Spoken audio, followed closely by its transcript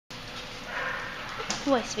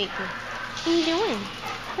What, sweetie? What are you doing?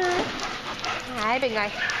 Huh? Hi, big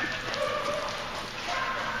guy.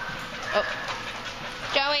 Oh.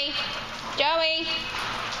 Joey! Joey!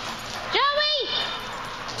 Joey!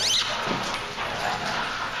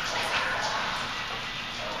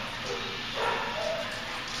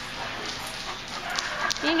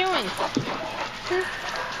 What are you doing? Hmm?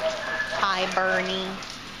 Hi, Bernie.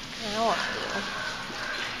 How are you?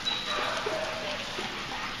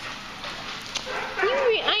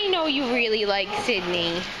 I know you really like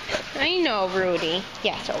Sydney. I know, Rudy.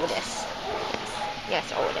 Yes, Otis.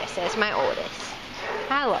 Yes, Otis. That's my Otis.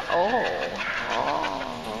 Hello. Oh.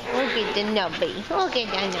 Look at the nubby. Look at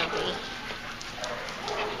the nubby.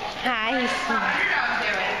 Hi.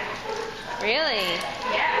 Really?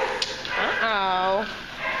 Yes. Uh-oh.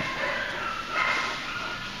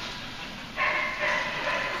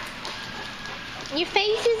 Your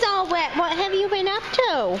face is all wet. What have you been up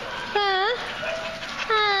to? Huh?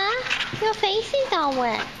 Huh? Your face is all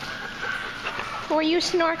wet. Were you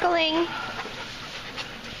snorkeling?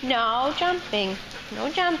 No jumping. No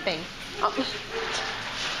jumping. Oh.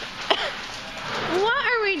 What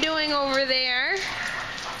are we doing over there?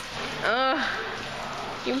 Oh,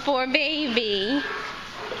 you poor baby.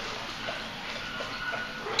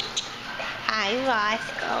 Hi,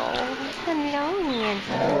 Roscoe. Hello,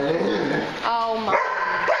 Nancy. Oh,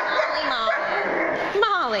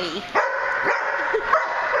 Molly.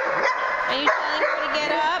 Are you telling her to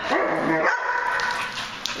get up?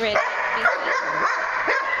 Ready?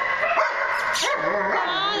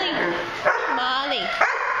 Molly.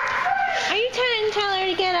 Are you trying to tell her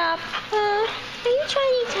to get up? Huh? Are you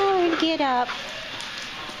trying to tell her to get up?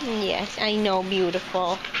 Yes, I know,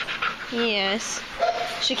 beautiful. Yes.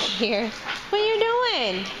 Shakir, what are you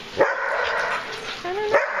doing? I don't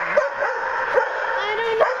know.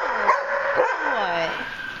 What?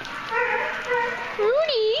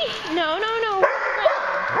 Rudy? No. Come on.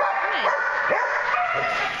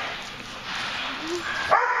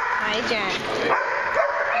 Hi, Jack.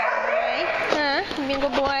 Boy? Huh? You being a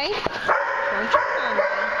good boy? Don't jump on me.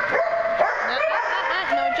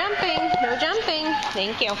 No jumping. No jumping.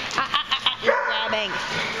 Thank you. You're grabbing.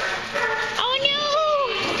 Oh no!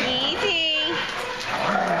 Easy.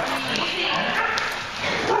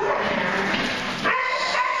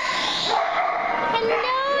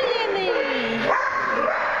 Hello, Lily.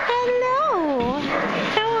 Hello.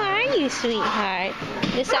 How are you, sweetheart?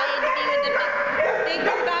 Decided to be with the big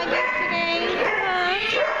doggy today? Huh?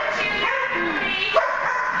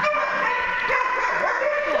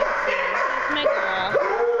 That's my girl.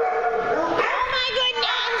 Oh my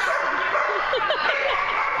goodness!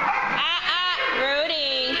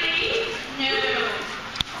 Rudy. No.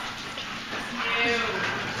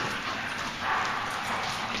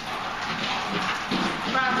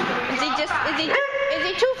 Is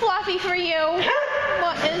he too fluffy for you?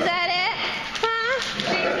 What, is that it? Huh?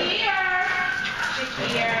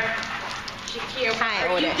 Shakir, Hi,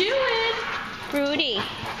 what are Otis. you doing? Rudy,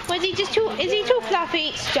 is he too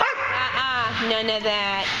fluffy? Stop. None of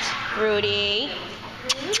that. Rudy.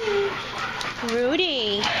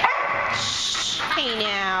 Shh. Hey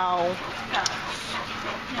now.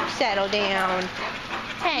 Settle down.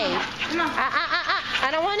 Hey. I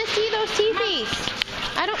don't want to see those teepees.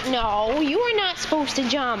 I don't know. You are not supposed to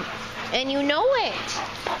jump. And you know it.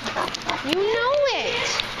 You know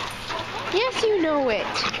it. Yes, you know it.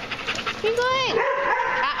 You're good.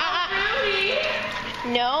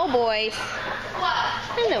 No, boys.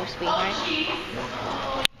 Hello, sweetheart.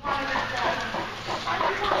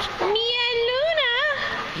 Mia and Luna,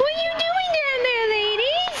 what are you doing down there,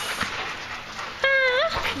 ladies?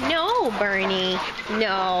 No, Bernie.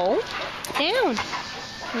 No. Down.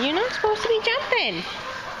 You're not supposed to be jumping.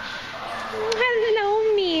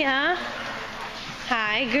 Hello, Mia.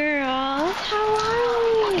 Hi, girls. How are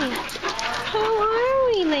we? How are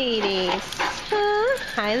we, ladies? Huh?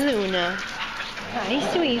 Hi, Luna. Hi,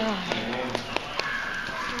 sweetheart.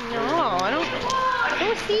 No, I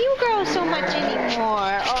don't see you girls so much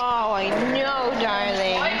anymore. Oh, I know,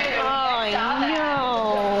 darling. Oh, I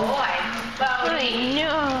know. I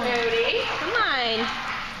know. Rudy. Come on.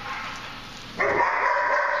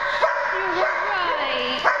 You're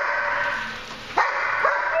right.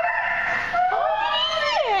 What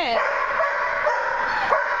is it?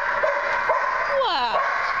 What?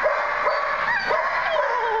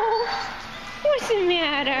 Oh, what's the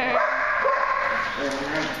matter?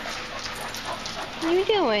 What are you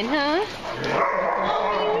doing, huh?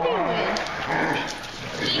 What are you doing?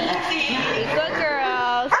 Easy. Good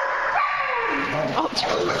girls. Oh.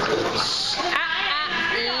 Easy.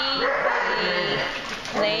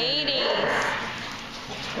 Ladies.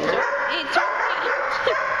 It's okay.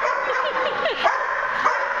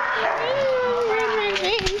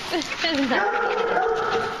 Hello.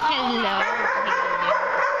 Hello.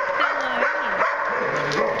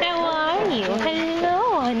 How are you?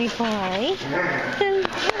 Hello, honey pie. Hello.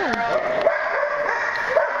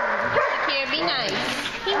 Here, be nice.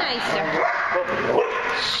 Be nicer.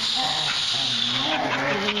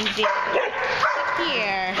 Easy.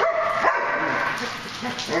 Here.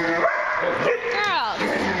 Girls.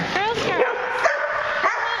 Girls.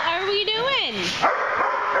 What are we doing? Yes,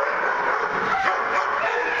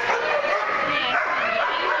 honey,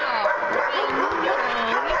 I know.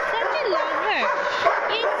 You're such a lover.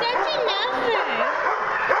 You're such a lover.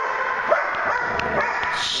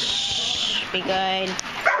 Shh. Be good.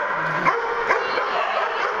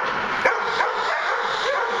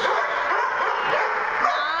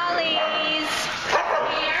 Mollies.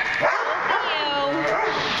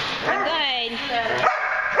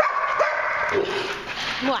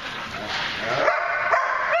 What?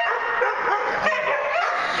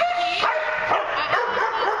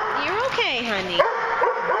 You're okay, honey. You're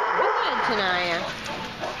good, Tanaya.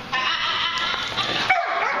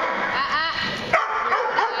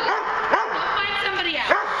 Go find somebody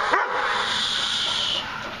else.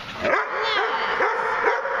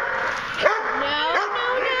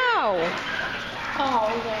 No. Oh,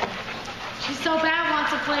 she's so bad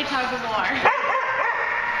wants to play tug of war.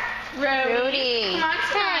 Rudy. Come on,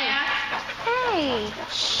 Tanaya. Hey.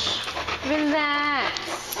 Shh. Relax.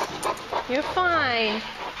 You're fine.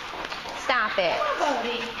 Stop it.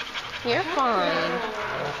 Bodie. You're fine.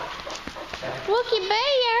 Looky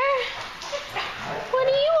Bear. What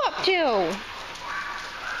are you up to?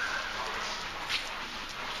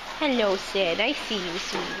 Hello, Sid. I see you,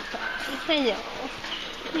 sweetie pie. Hello.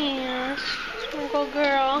 Yes. Sprinkle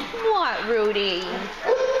girl. What, Rudy?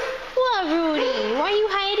 What, Rudy? Why are you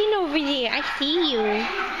hiding over there? I see you.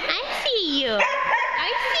 I see you.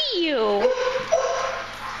 I see you.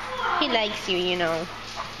 He likes you, you know.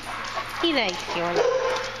 He likes you.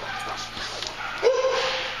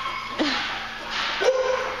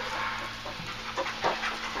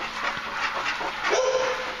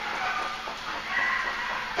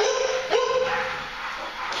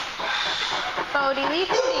 Bodie, leave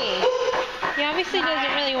him be. He obviously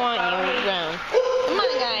doesn't really want you around. Come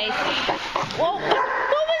on, guys. Whoa. What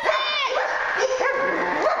was that?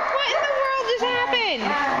 What in the world just happened?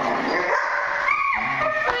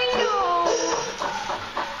 I know.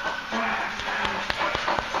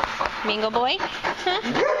 Bingo boy? Huh?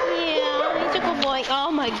 Yeah, he's a good boy.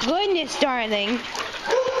 Oh my goodness, darling.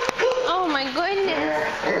 Oh my goodness.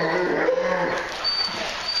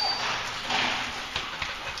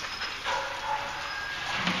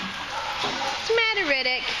 What's the matter,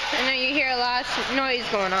 Riddick? I know you hear a lot of noise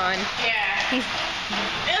going on. Yeah.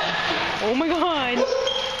 Oh my god.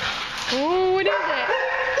 Oh, what is it?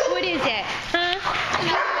 What is it? Huh?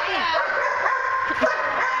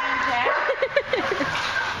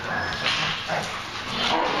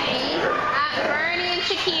 Bernie and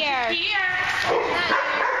Shakir. Here.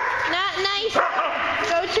 Not nice.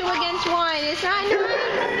 Go 2 against 1. It's not nice.